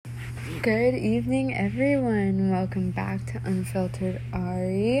Good evening, everyone. Welcome back to Unfiltered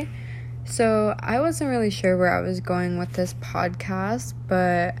Ari. So, I wasn't really sure where I was going with this podcast,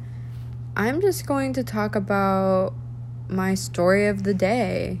 but I'm just going to talk about my story of the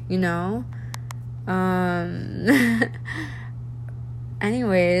day,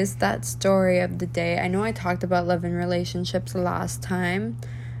 Anyways, that story of the day. I know I talked about love and relationships last time,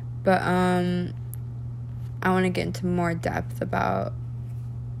 but I want to get into more depth about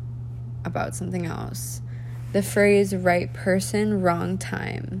something else. The phrase right person, wrong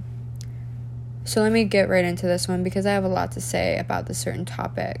time. So let me get right into this one because I have a lot to say about this certain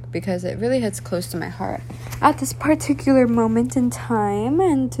topic because it really hits close to my heart at this particular moment in time.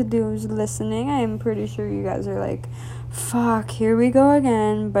 And to those listening, I'm pretty sure you guys are like, fuck, here we go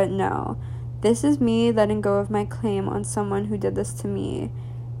again. But no, this is me letting go of my claim on someone who did this to me.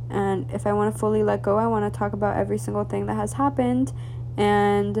 And if I want to fully let go, I want to talk about every single thing that has happened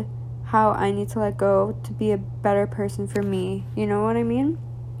and how I need to let go to be a better person for me. You know what I mean?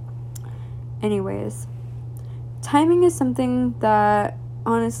 Anyways, timing is something that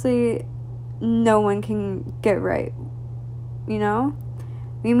honestly no one can get right.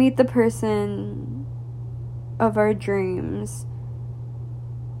 We meet the person of our dreams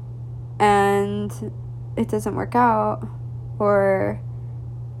and it doesn't work out, or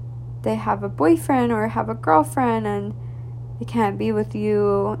they have a boyfriend or have a girlfriend and they can't be with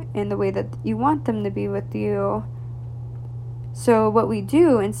you in the way that you want them to be with you. So what we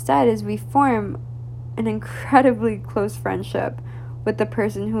do instead is we form an incredibly close friendship with the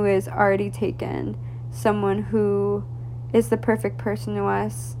person who is already taken, someone who is the perfect person to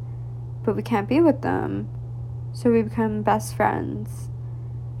us, but we can't be with them. So we become best friends.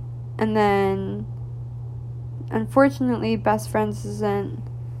 And then, unfortunately, best friends isn't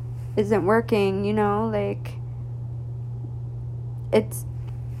working,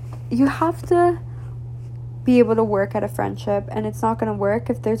 you have to be able to work at a friendship, and it's not going to work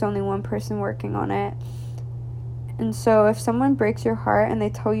if there's only one person working on it. And so if someone breaks your heart and they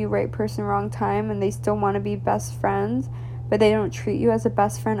tell you right person, wrong time, and they still want to be best friends, but they don't treat you as a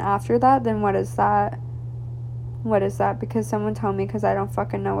best friend after that, then what is that? What is that? Because someone tell me, because I don't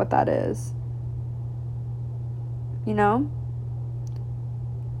fucking know what that is.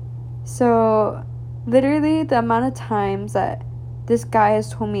 So literally the amount of times that this guy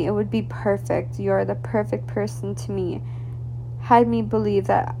has told me it would be perfect, you're the perfect person to me, had me believe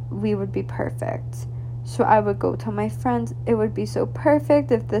that we would be perfect. So I would go tell my friends, it would be so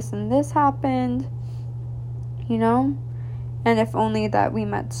perfect if this and this happened, and if only that we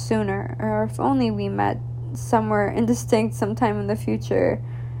met sooner, or if only we met somewhere indistinct sometime in the future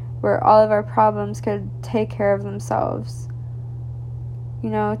where all of our problems could take care of themselves.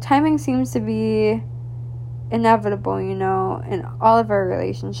 Timing seems to be inevitable, in all of our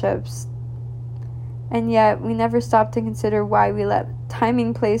relationships. And yet, we never stop to consider why we let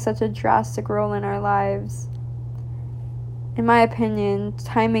timing play such a drastic role in our lives. In my opinion,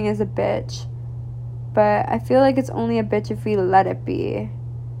 timing is a bitch. But I feel like it's only a bitch if we let it be.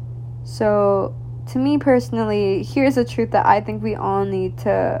 So, to me personally, here's the truth that I think we all need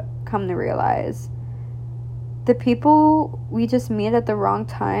to come to realize. The people we just meet at the wrong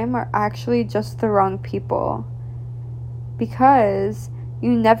time are actually just the wrong people. Because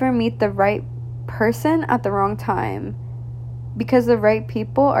you never meet the right person at the wrong time. Because the right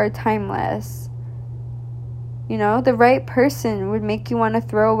people are timeless. The right person would make you want to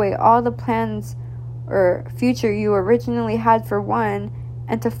throw away all the plans or future you originally had for one,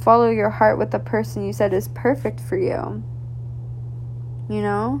 and to follow your heart with the person you said is perfect for you.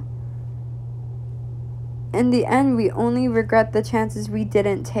 In the end, we only regret the chances we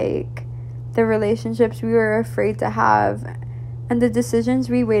didn't take, the relationships we were afraid to have, and the decisions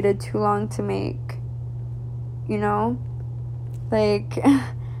we waited too long to make.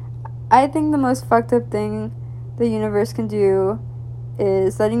 I think the most fucked up thing the universe can do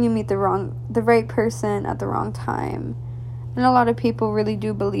is letting you meet the right person at the wrong time. And a lot of people really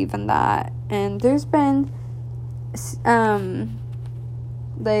do believe in that. And there's been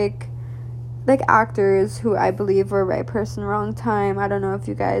like actors who I believe were right person, wrong time. I don't know if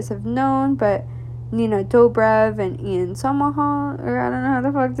you guys have known, but Nina Dobrev and Ian Somerhalder, or I don't know how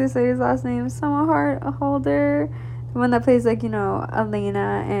the fuck to say his last name, Somerhalder, the one that plays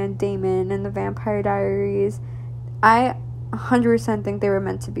Elena and Damon in the Vampire Diaries. I 100% think they were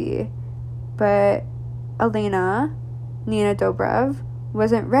meant to be, but Elena, Nina Dobrev,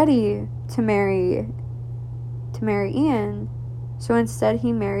 wasn't ready to marry Ian. So instead,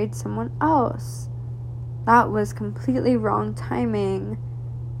 he married someone else. That was completely wrong timing.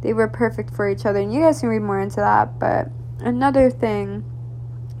 They were perfect for each other. And you guys can read more into that. But another thing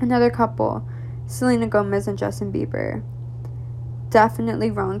Another couple, Selena Gomez and Justin Bieber.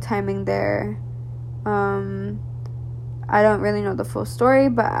 Definitely wrong timing there. I don't really know the full story,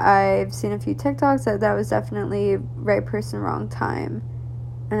 but I've seen a few TikToks that was definitely right person, wrong time.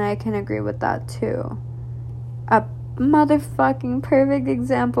 And I can agree with that too. A motherfucking perfect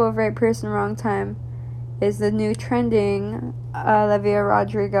example of right person, wrong time is the new trending Olivia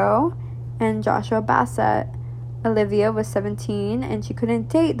Rodrigo and Joshua Bassett. Olivia was 17 and she couldn't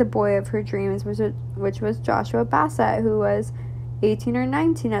date the boy of her dreams, which was Joshua Bassett, who was 18 or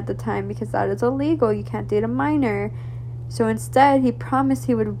 19 at the time, because that is illegal. You can't date a minor. So instead, he promised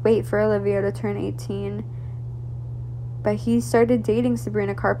he would wait for Olivia to turn 18. But he started dating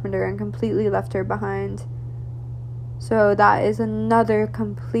Sabrina Carpenter and completely left her behind. So that is another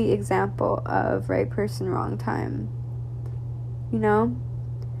complete example of right person, wrong time. You know?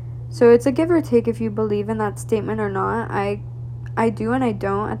 So it's a give or take if you believe in that statement or not. I do and I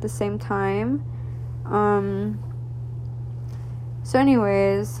don't at the same time. So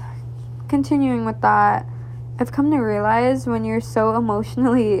anyways, continuing with that, I've come to realize when you're so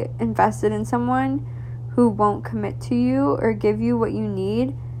emotionally invested in someone who won't commit to you or give you what you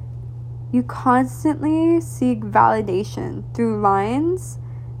need, you constantly seek validation through lines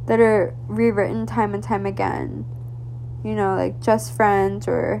that are rewritten time and time again. You know, like just friends,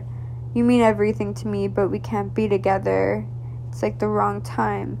 or you mean everything to me, but we can't be together. It's like the wrong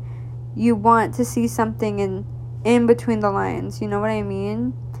time. You want to see something in between the lines, you know what I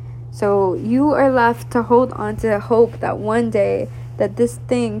mean? So you are left to hold on to hope that one day that this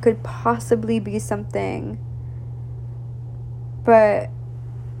thing could possibly be something. But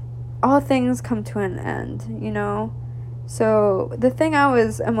all things come to an end, you know? So the thing I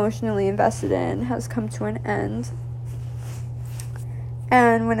was emotionally invested in has come to an end.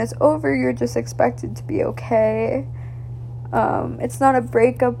 And when it's over, you're just expected to be okay. It's not a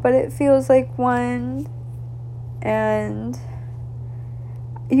breakup, but it feels like one. And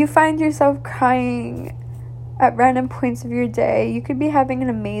you find yourself crying at random points of your day. You could be having an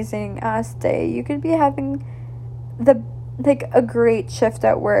amazing ass day. You could be having a great shift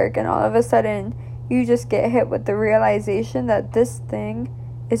at work, and all of a sudden you just get hit with the realization that this thing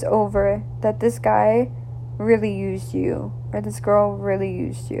is over, that this guy really used you, or this girl really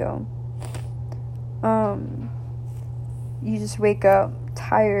used you. You just wake up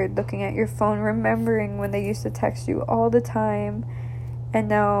tired, looking at your phone, remembering when they used to text you all the time, and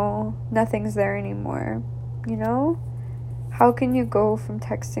now nothing's there anymore. You know? How can you go from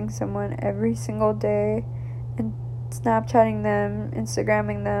texting someone every single day and Snapchatting them,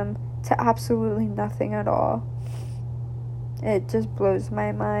 Instagramming them, to absolutely nothing at all? It just blows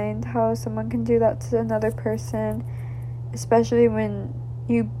my mind how someone can do that to another person, especially when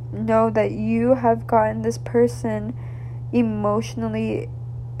you know that you have gotten this person emotionally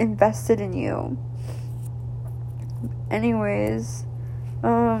invested in you. Anyways,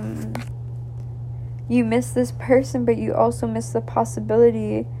 you miss this person, but you also miss the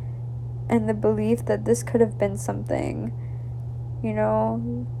possibility and the belief that this could have been something. You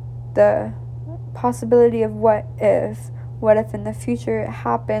know, the possibility of what if in the future it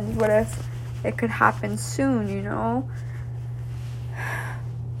happens, what if it could happen soon, you know?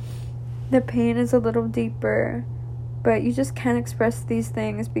 The pain is a little deeper, but you just can't express these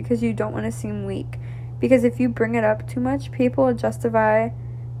things because you don't want to seem weak. Because if you bring it up too much, people will justify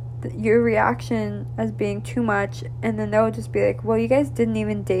your reaction as being too much, and then they'll just be like, well, you guys didn't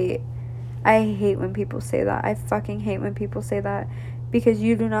even date. I hate when people say that. I fucking hate when people say that, because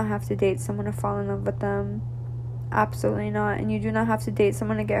you do not have to date someone to fall in love with them. Absolutely not. And you do not have to date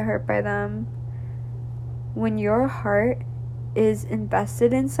someone to get hurt by them. When your heart is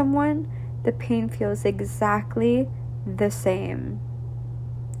invested in someone, the pain feels exactly the same.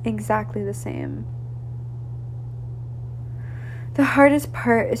 Exactly the same. The hardest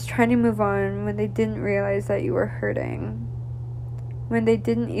part is trying to move on when they didn't realize that you were hurting. When they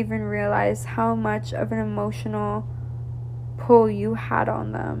didn't even realize how much of an emotional pull you had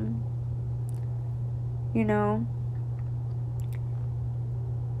on them. You know?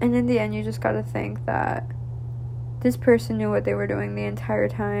 And in the end, you just gotta think that this person knew what they were doing the entire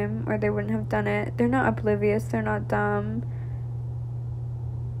time, or they wouldn't have done it. They're not oblivious. They're not dumb.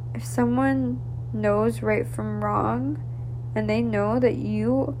 If someone knows right from wrong, and they know that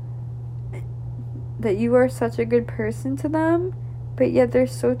you are such a good person to them, but yet they're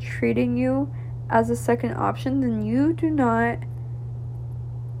still treating you as a second option, then you do not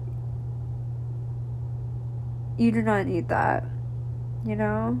need that, you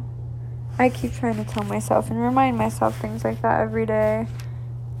know? I keep trying to tell myself and remind myself things like that every day,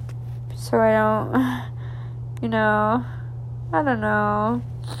 so I don't, I don't know.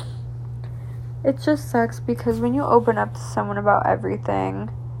 It just sucks because when you open up to someone about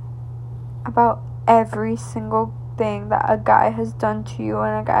everything, about every single thing that a guy has done to you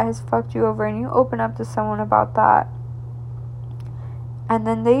and a guy has fucked you over, and you open up to someone about that, and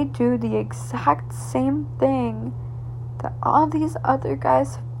then they do the exact same thing that all these other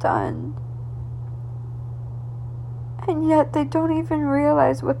guys have done, and yet they don't even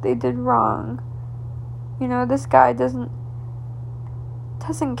realize what they did wrong. You know, this guy doesn't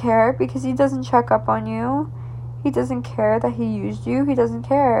care because he doesn't check up on you. He doesn't care that he used you. He doesn't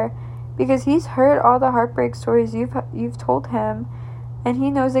care because he's heard all the heartbreak stories you've told him, and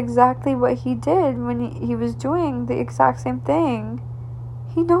he knows exactly what he did when he was doing the exact same thing.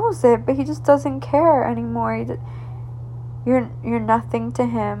 He knows it, but he just doesn't care anymore. You're nothing to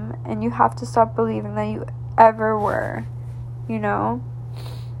him, and you have to stop believing that you ever were, you know?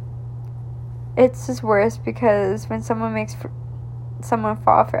 It's just worse because when someone makes someone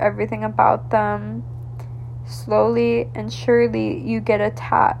fall for everything about them, slowly and surely you get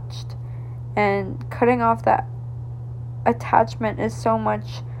attached, and cutting off that attachment is so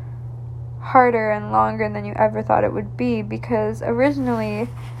much harder and longer than you ever thought it would be, because originally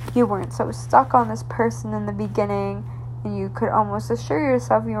you weren't so stuck on this person in the beginning and you could almost assure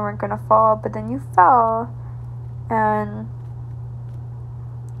yourself you weren't going to fall, but then you fell, and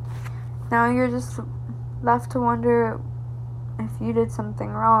now you're just left to wonder if you did something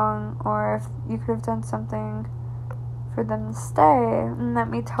wrong or if you could have done something for them to stay. And let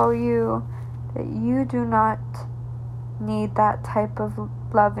me tell you that you do not need that type of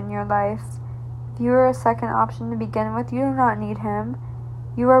love in your life. If you are a second option to begin with, you do not need him.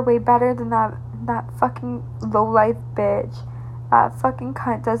 You are way better than that fucking low-life bitch. That fucking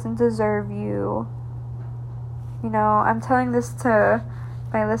cunt doesn't deserve you. You know, I'm telling this to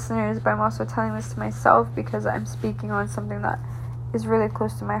my listeners, but I'm also telling this to myself because I'm speaking on something that is really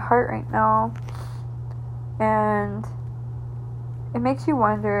close to my heart right now. And it makes you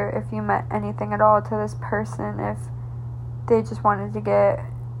wonder if you meant anything at all to this person, if they just wanted to get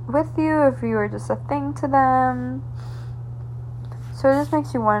with you, if you were just a thing to them. So it just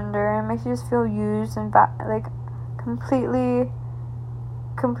makes you wonder. It makes you just feel used and completely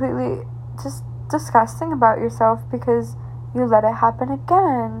just disgusting about yourself because you let it happen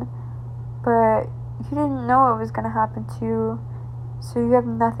again, but you didn't know it was going to happen to you, so you have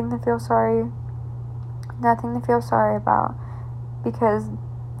nothing to feel sorry about, because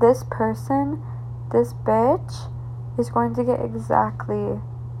this person, this bitch, is going to get exactly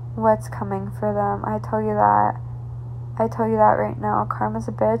what's coming for them. I tell you that right now. Karma's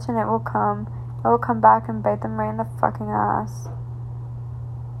a bitch, and it will come back and bite them right in the fucking ass.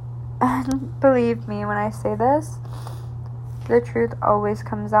 And believe me when I say this, the truth always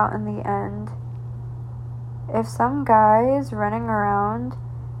comes out in the end. If some guy is running around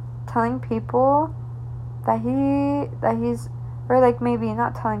telling people that he's, or like maybe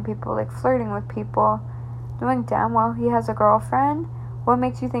not telling people, like flirting with people, knowing damn well he has a girlfriend, what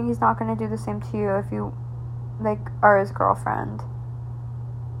makes you think he's not going to do the same to you if you like are his girlfriend?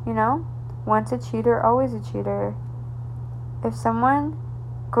 You know? Once a cheater, always a cheater. If someone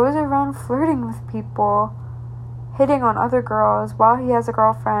goes around flirting with people, hitting on other girls while he has a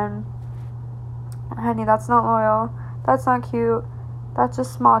girlfriend, honey, that's not loyal. That's not cute. That's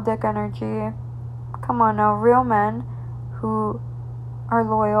just small dick energy. Come on now. Real men who are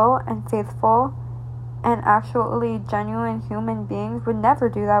loyal and faithful and actually genuine human beings would never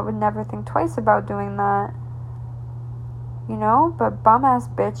do that, would never think twice about doing that. You know? But bum ass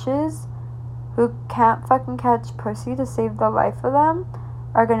bitches who can't fucking catch pussy to save the life of them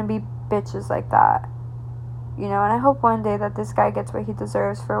are gonna be bitches like that. You know, and I hope one day that this guy gets what he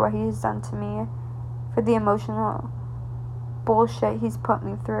deserves for what he's done to me, for the emotional bullshit he's put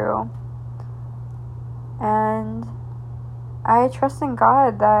me through. And I trust in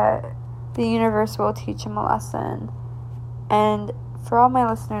God that the universe will teach him a lesson. And for all my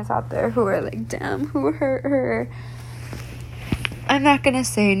listeners out there who are like, damn, who hurt her? I'm not gonna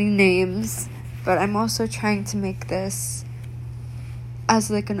say any names, but I'm also trying to make this as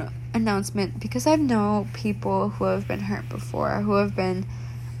like an announcement, because I know people who have been hurt before, who have been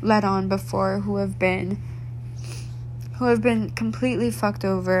led on before, who have been completely fucked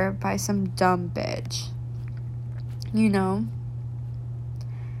over by some dumb bitch, you know?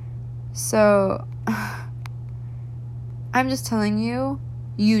 So I'm just telling you,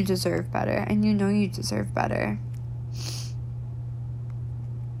 you deserve better, and you know you deserve better.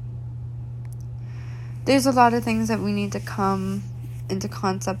 There's a lot of things that we need to come into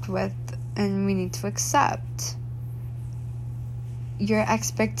concept with, and we need to accept. Your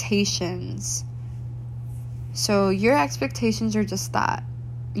expectations. So your expectations are just that.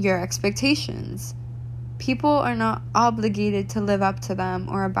 your expectations. People are not obligated to live up to them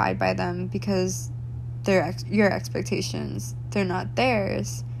or abide by them because they're your expectations. They're not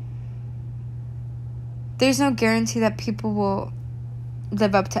theirs. There's no guarantee that people will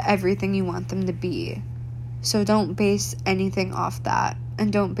live up to everything you want them to be. So don't base anything off that,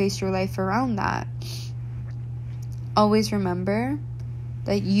 and don't base your life around that. Always remember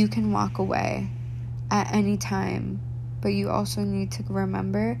that you can walk away at any time, but you also need to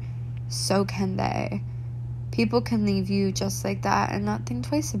remember, so can they. People can leave you just like that and not think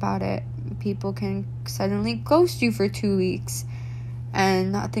twice about it. People can suddenly ghost you for 2 weeks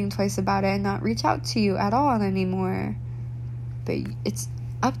and not think twice about it and not reach out to you at all anymore. But it's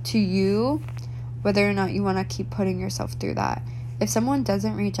up to you whether or not you want to keep putting yourself through that. If someone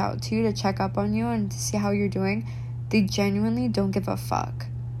doesn't reach out to you to check up on you and to see how you're doing, they genuinely don't give a fuck.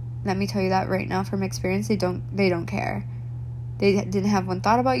 Let me tell you that right now from experience. They don't care. They didn't have one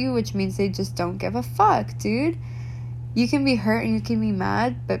thought about you, which means they just don't give a fuck, dude. You can be hurt and you can be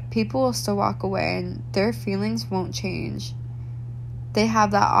mad, but people will still walk away and their feelings won't change. They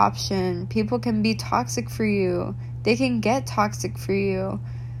have that option. People can be toxic for you. They can get toxic for you.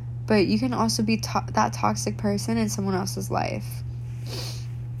 But you can also be that toxic person in someone else's life.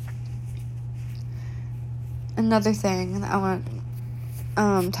 Another thing that I want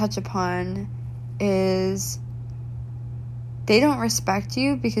to touch upon is they don't respect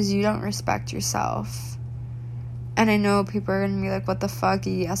you because you don't respect yourself. And I know people are going to be like, what the fuck?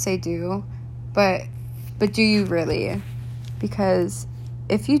 Yes, I do. But do you really? Because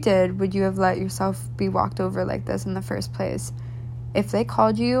if you did, would you have let yourself be walked over like this in the first place? If they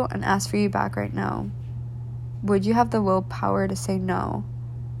called you and asked for you back right now, would you have the willpower to say no?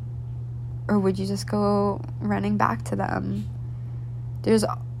 Or would you just go running back to them? There's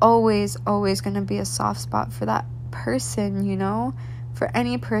always going to be a soft spot for that person, you know? For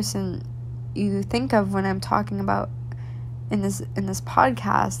any person you think of when I'm talking about in this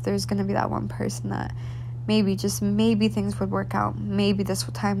podcast, there's going to be that one person that maybe, just maybe, things would work out. Maybe this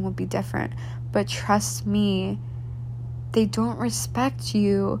time will be different. But trust me, they don't respect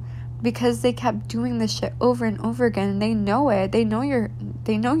you because they kept doing this shit over and over again, and they know it. They know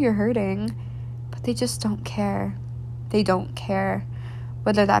you're hurting, but they just don't care. They don't care.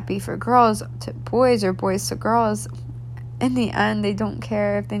 Whether that be for girls to boys or boys to girls, in the end, they don't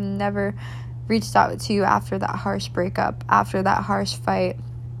care if they never reached out to you after that harsh breakup, after that harsh fight,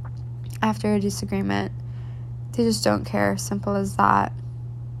 after a disagreement. They just don't care. Simple as that.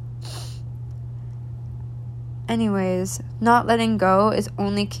 Anyways, not letting go is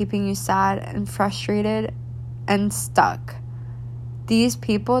only keeping you sad and frustrated and stuck. These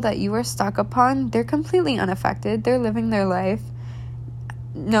people that you are stuck upon, they're completely unaffected. They're living their life.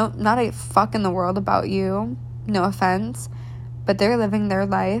 No, not a fuck in the world about you. No offense. But they're living their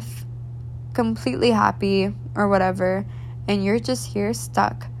life completely happy or whatever. And you're just here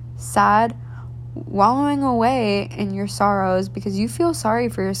stuck, sad, wallowing away in your sorrows because you feel sorry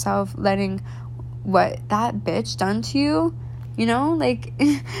for yourself letting what that bitch done to you, you know, like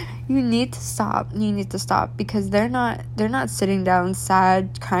you need to stop because they're not sitting down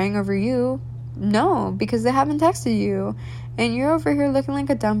sad crying over you. No, because they haven't texted you and you're over here looking like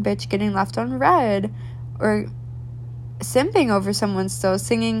a dumb bitch getting left on red or simping over someone still,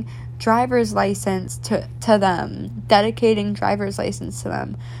 singing driver's license to them, dedicating driver's license to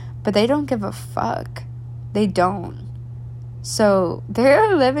them, but they don't give a fuck. They don't. So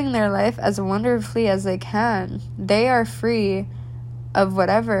they're living their life as wonderfully as they can. They are free of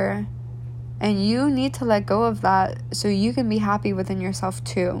whatever. And you need to let go of that so you can be happy within yourself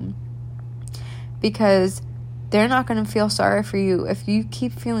too. Because they're not going to feel sorry for you if you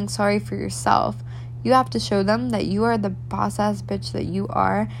keep feeling sorry for yourself. You have to show them that you are the boss-ass bitch that you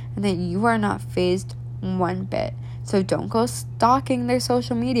are and that you are not fazed one bit. So don't go stalking their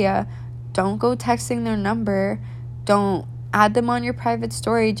social media. Don't go texting their number. Don't add them on your private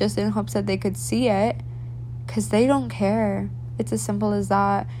story just in hopes that they could see it, because they don't care. It's as simple as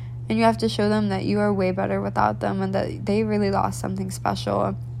that. And you have to show them that you are way better without them and that they really lost something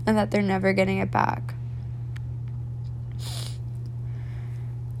special and that they're never getting it back.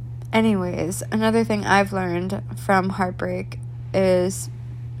 Anyways, another thing I've learned from heartbreak is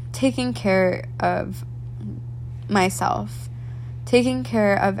taking care of myself. Taking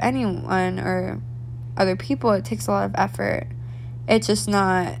care of anyone or other people, it takes a lot of effort. It's just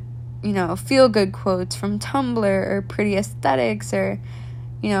not, feel-good quotes from Tumblr or pretty aesthetics or,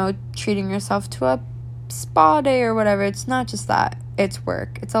 treating yourself to a spa day or whatever. It's not just that. It's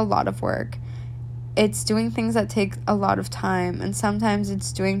work. It's a lot of work. It's doing things that take a lot of time, and sometimes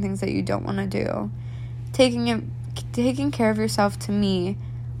it's doing things that you don't want to do. Taking care of yourself, to me,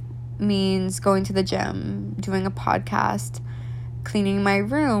 means going to the gym, doing a podcast, cleaning my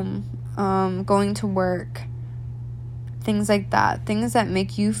room, going to work, things like that. Things that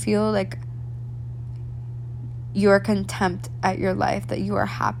make you feel like you are content at your life, that you are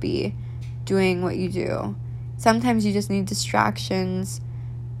happy doing what you do. Sometimes you just need distractions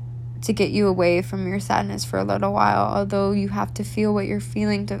to get you away from your sadness for a little while. Although you have to feel what you're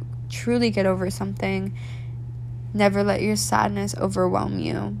feeling to truly get over something, never let your sadness overwhelm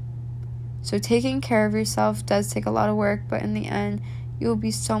you. So taking care of yourself does take a lot of work, but in the end, you will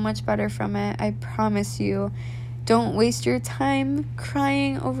be so much better from it. I promise you. Don't waste your time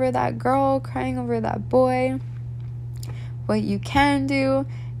crying over that girl, crying over that boy. What you can do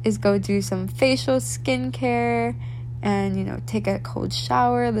is go do some facial skincare and, take a cold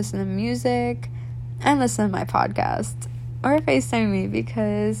shower, listen to music, and listen to my podcast. Or FaceTime me,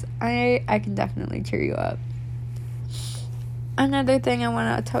 because I can definitely cheer you up. Another thing I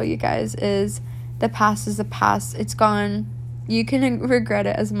want to tell you guys is the past is the past. It's gone. You can regret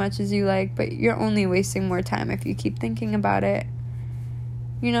it as much as you like, but you're only wasting more time if you keep thinking about it.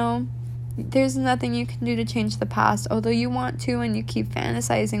 There's nothing you can do to change the past, although you want to, and you keep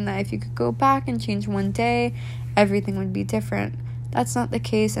fantasizing that if you could go back and change one day, everything would be different. That's not the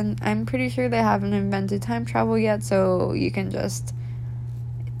case, and I'm pretty sure they haven't invented time travel yet, so you can just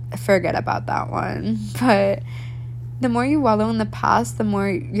forget about that one. But the more you wallow in the past, the more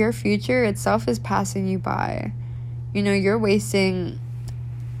your future itself is passing you by. You're wasting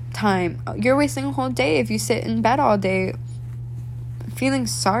time. You're wasting a whole day if you sit in bed all day feeling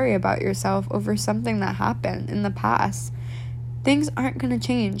sorry about yourself over something that happened in the past. Things aren't going to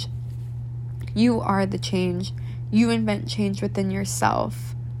change. You are the change. You invent change within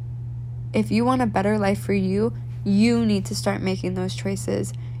yourself. If you want a better life for you, you need to start making those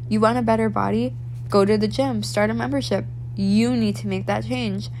choices. You want a better body? Go to the gym. Start a membership. You need to make that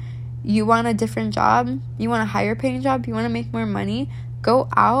change. You want a different job? You want a higher paying job? You want to make more money? Go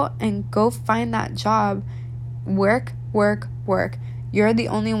out and go find that job. Work, work, work. You're the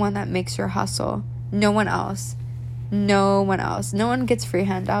only one that makes your hustle. No one else. No one else. No one gets free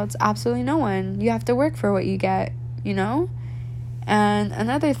handouts. Absolutely no one. You have to work for what you get, And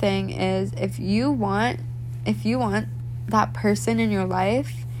another thing is, if you want that person in your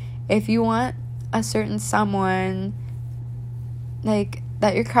life, if you want a certain someone like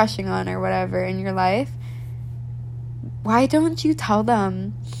that you're crushing on or whatever in your life, why don't you tell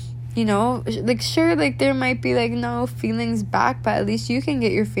them? Sure, there might be no feelings back, but at least you can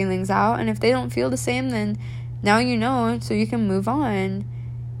get your feelings out. And if they don't feel the same, then now so you can move on.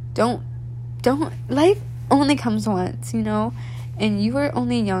 Don't life only comes once, and you are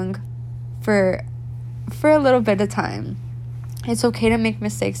only young for a little bit of time. It's okay to make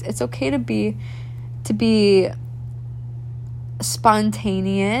mistakes. It's okay to be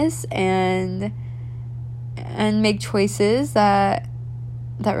spontaneous and make choices that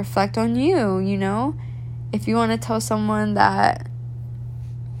reflect on you. If you want to tell someone that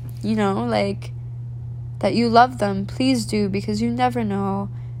that you love them, please do, because you never know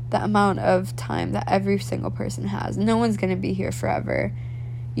the amount of time that every single person has. No one's going to be here forever.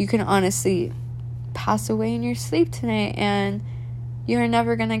 You can honestly pass away in your sleep tonight, and you're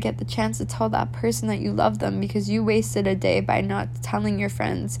never going to get the chance to tell that person that you love them, because you wasted a day by not telling your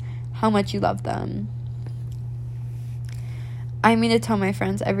friends how much you love them. I mean to tell my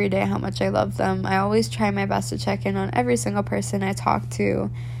friends every day how much I love them. I always try my best to check in on every single person I talk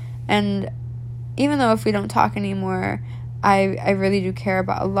to. And even though if we don't talk anymore, I really do care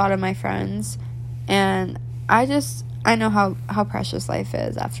about a lot of my friends. And I know how precious life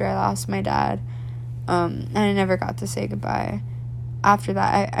is after I lost my dad. And I never got to say goodbye. After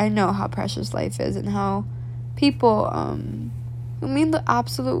that, I know how precious life is, and how people who mean the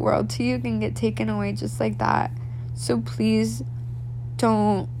absolute world to you can get taken away just like that. So please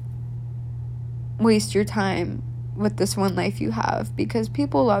don't waste your time with this one life you have, because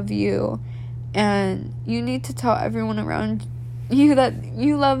people love you, and you need to tell everyone around you that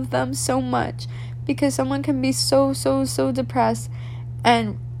you love them so much, because someone can be so depressed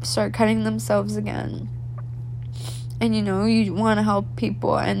and start cutting themselves again. And you want to help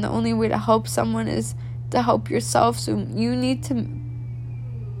people, and the only way to help someone is to help yourself. So you need to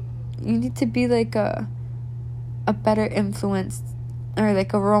be like a better influence, or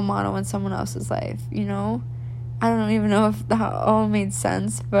like a role model in someone else's life. I don't even know if that all made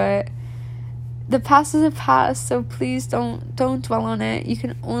sense, but the past is the past, so please don't dwell on it. You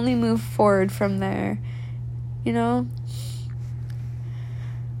can only move forward from there.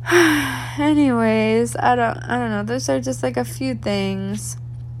 Anyways, I don't know. Those are just a few things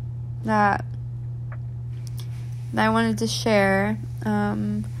that I wanted to share.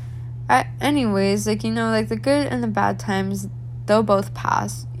 anyways, like, you know, like, the good and the bad times, they'll both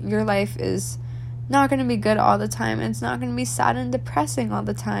pass. Your life is not going to be good all the time. And it's not going to be sad and depressing all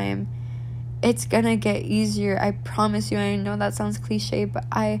the time. It's going to get easier. I promise you. I know that sounds cliche, but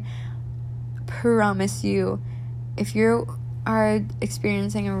I promise you, if you are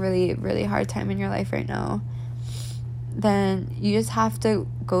experiencing a really, really hard time in your life right now, then you just have to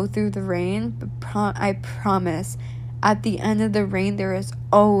go through the rain. But I promise, at the end of the rain, there is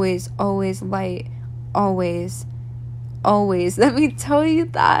always light. Always. Let me tell you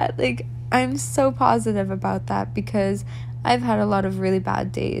that. Like, I'm so positive about that, because I've had a lot of really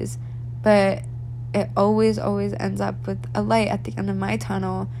bad days, but it always ends up with a light at the end of my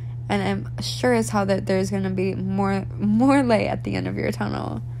tunnel. And I'm sure as hell that there's gonna be more light at the end of your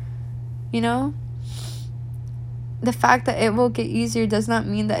tunnel. You know? The fact that it will get easier does not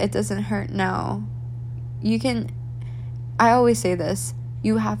mean that it doesn't hurt now. I always say this,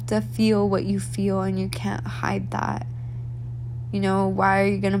 you have to feel what you feel, and you can't hide that. You know, why are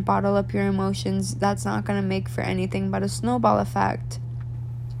you going to bottle up your emotions? That's not going to make for anything but a snowball effect.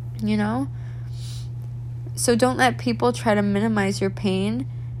 You know? So don't let people try to minimize your pain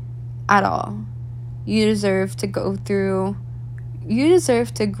at all. You deserve to grow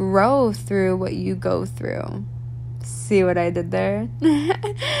through what you go through. See what I did there?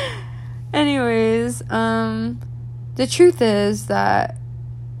 Anyways, the truth is that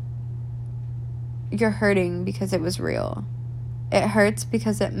you're hurting because it was real. It hurts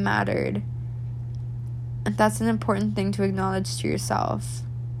because it mattered. And that's an important thing to acknowledge to yourself.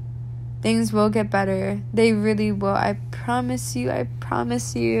 Things will get better. They really will. I promise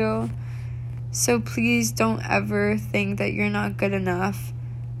you. So please don't ever think that you're not good enough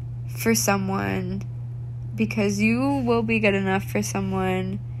for someone, because you will be good enough for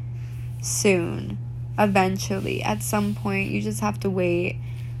someone soon. Eventually. At some point. You just have to wait.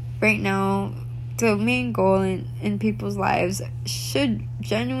 Right now, the main goal in people's lives should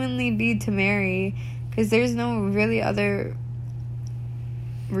genuinely be to marry, because there's no really other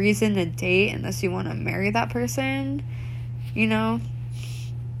reason to date unless you want to marry that person, you know.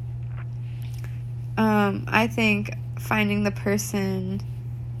 I think finding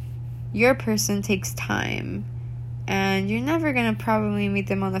your person takes time, and you're never gonna probably meet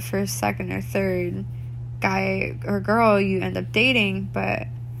them on the first, second, or third guy or girl you end up dating, but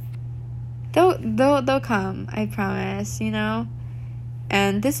they'll come, I promise, you know.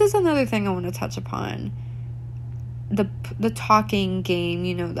 And this is another thing I want to touch upon, the talking game,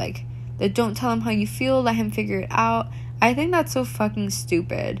 you know, like the don't tell him how you feel, let him figure it out. I think that's so fucking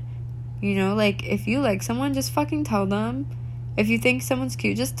stupid, you know. Like, if you like someone, just fucking tell them. If you think someone's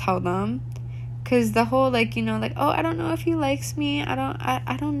cute, just tell them. Because the whole, like, you know, like, oh, I don't know if he likes me, I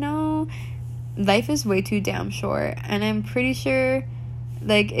don't know. Life is way too damn short, and I'm pretty sure,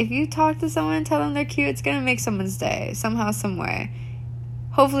 like, if you talk to someone and tell them they're cute, it's gonna make someone's day, somehow, some way.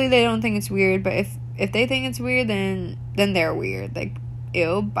 Hopefully they don't think it's weird, but if they think it's weird, then they're weird. Like,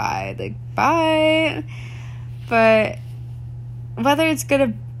 ew, bye. Like, bye. But whether it's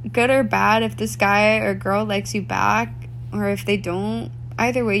good or bad, if this guy or girl likes you back, or if they don't,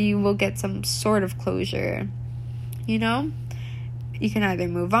 either way, you will get some sort of closure, you know? You can either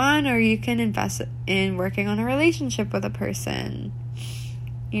move on, or you can invest in working on a relationship with a person.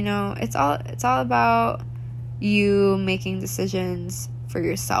 You know, it's all about you making decisions for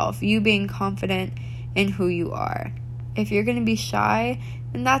yourself, you being confident in who you are. If you're going to be shy,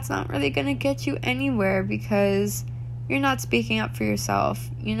 then that's not really going to get you anywhere, because you're not speaking up for yourself,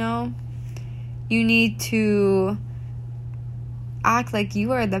 you know? You need to act like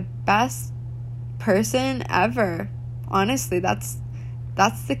you are the best person ever. Honestly, that's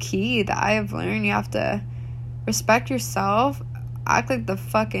the key that I have learned. You have to respect yourself, act like the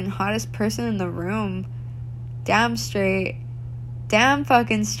fucking hottest person in the room. Damn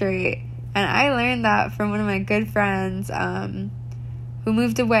fucking straight. And I learned that from one of my good friends who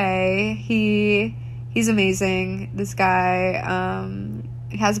moved away. He's amazing. This guy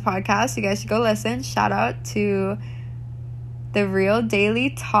he has a podcast. You guys should go listen. Shout out to The Real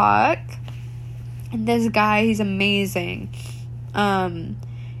Daily Talk. And this guy, he's amazing.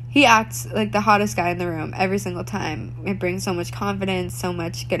 He acts like the hottest guy in the room every single time. It brings so much confidence, so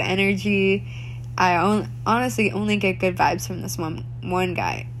much good energy. I honestly only get good vibes from this one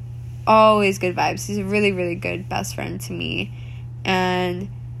guy. Always good vibes. He's a really, really good best friend to me. And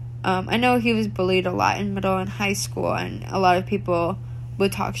I know he was bullied a lot in middle and high school, and a lot of people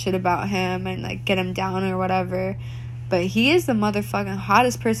would talk shit about him and, like, get him down or whatever. But he is the motherfucking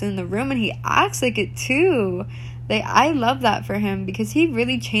hottest person in the room, and he acts like it too. Like, I love that for him, because he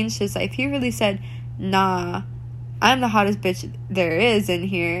really changed his life. He really said, nah, I'm the hottest bitch there is in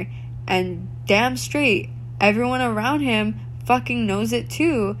here, And damn straight, everyone around him fucking knows it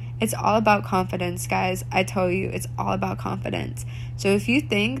too. It's all about confidence, guys. I tell you, it's all about confidence. So if you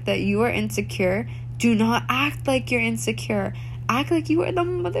think that you are insecure, do not act like you're insecure. Act like you are the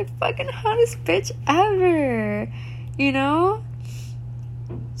motherfucking hottest bitch ever. You know?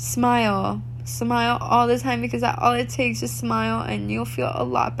 Smile all the time, because that's all it takes. Just smile and you'll feel a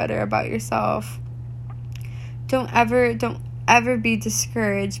lot better about yourself. Don't ever be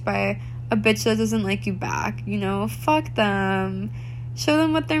discouraged by a bitch that doesn't like you back. You know, fuck them. Show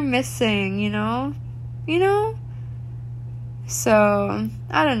them what they're missing, you know? So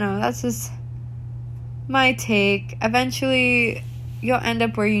I don't know, that's just my take. Eventually you'll end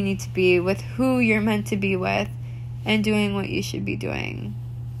up where you need to be, with who you're meant to be with, and doing what you should be doing.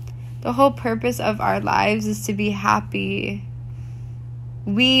 The whole purpose of our lives is to be happy.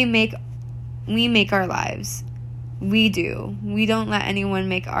 We make our lives. We do. We don't let anyone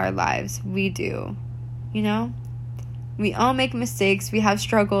make our lives. We do. You know? We all make mistakes. We have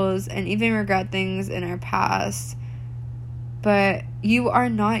struggles and even regret things in our past. But you are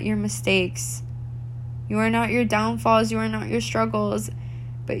not your mistakes. You are not your downfalls. You are not your struggles.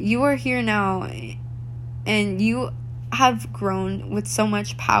 But you are here now. And you have grown with so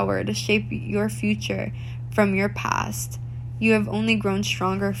much power to shape your future from your past. You have only grown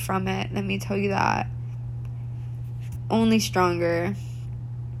stronger from it. Let me tell you that. Only stronger.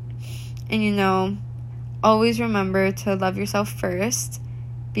 And you know, always remember to love yourself first,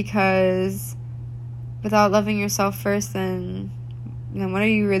 because without loving yourself first, then what are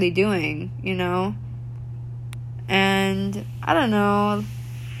you really doing, you know? And I don't know,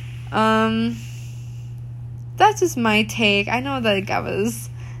 that's just my take. I know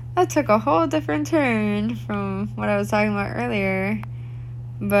that took a whole different turn from what I was talking about earlier,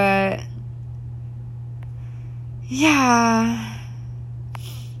 but yeah,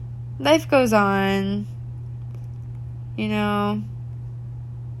 life goes on, you know?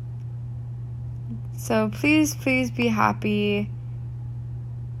 So please be happy,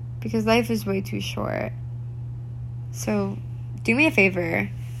 because life is way too short. So do me a favor,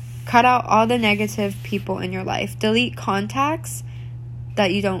 cut out all the negative people in your life. Delete contacts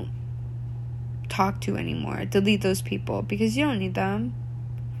that you don't talk to anymore. Delete those people, because you don't need them.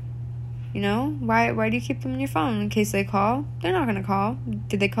 You know, why do you keep them on your phone? In case they call? They're not gonna call.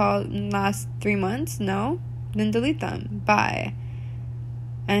 Did they call in the last 3 months? No? Then delete them. Bye.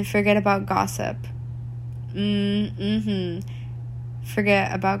 And forget about gossip.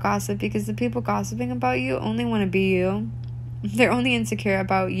 Forget about gossip, because the people gossiping about you only want to be you. They're only insecure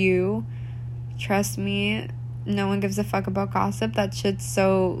about you. Trust me, no one gives a fuck about gossip. That shit's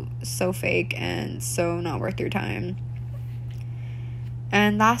so fake and so not worth your time.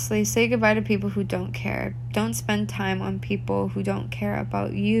 And lastly, say goodbye to people who don't care. Don't spend time on people who don't care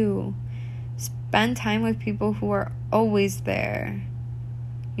about you. Spend time with people who are always there.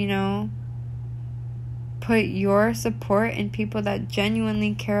 You know? Put your support in people that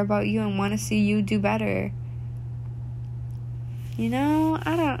genuinely care about you and want to see you do better. You know?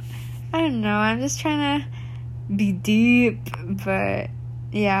 I don't know. I'm just trying to be deep, but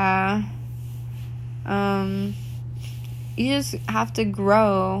yeah. You just have to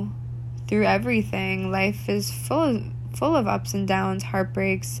grow through everything. Life is full of ups and downs,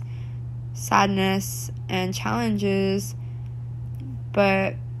 heartbreaks, sadness, and challenges.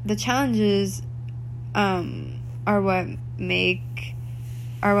 But the challenges are what makes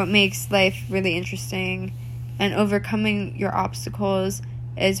life really interesting, and overcoming your obstacles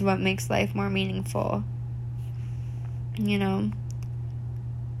is what makes life more meaningful. You know?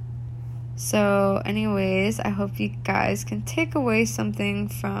 So anyways, I hope you guys can take away something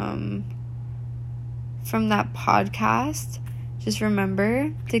from that podcast. Just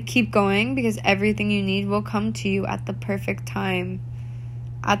remember to keep going, because everything you need will come to you at the perfect time.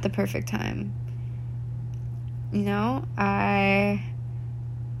 At the perfect time. You know, I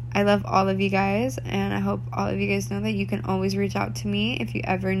love all of you guys, and I hope all of you guys know that you can always reach out to me if you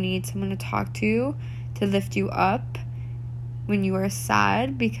ever need someone to talk to lift you up when you are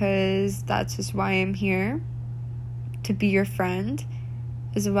sad, because that's just why I'm here, to be your friend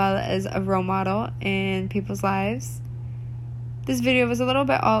as well as a role model in people's lives. This video was a little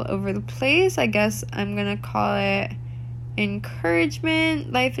bit all over the place. I guess I'm gonna call it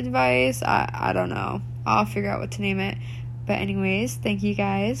encouragement, life advice. I don't know. I'll figure out what to name it. But anyways, thank you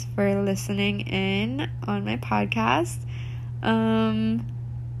guys for listening in on my podcast.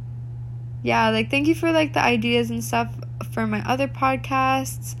 Thank you for the ideas and stuff for my other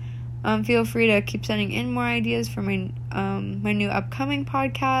podcasts. Feel free to keep sending in more ideas for my new upcoming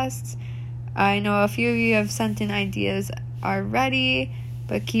podcasts. I know a few of you have sent in ideas already,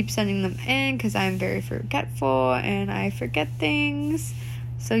 but keep sending them in because I'm very forgetful and I forget things.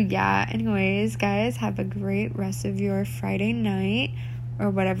 So yeah, anyways, guys, have a great rest of your Friday night or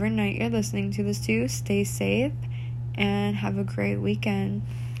whatever night you're listening to this to. Stay safe and have a great weekend.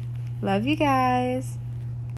 Love you guys.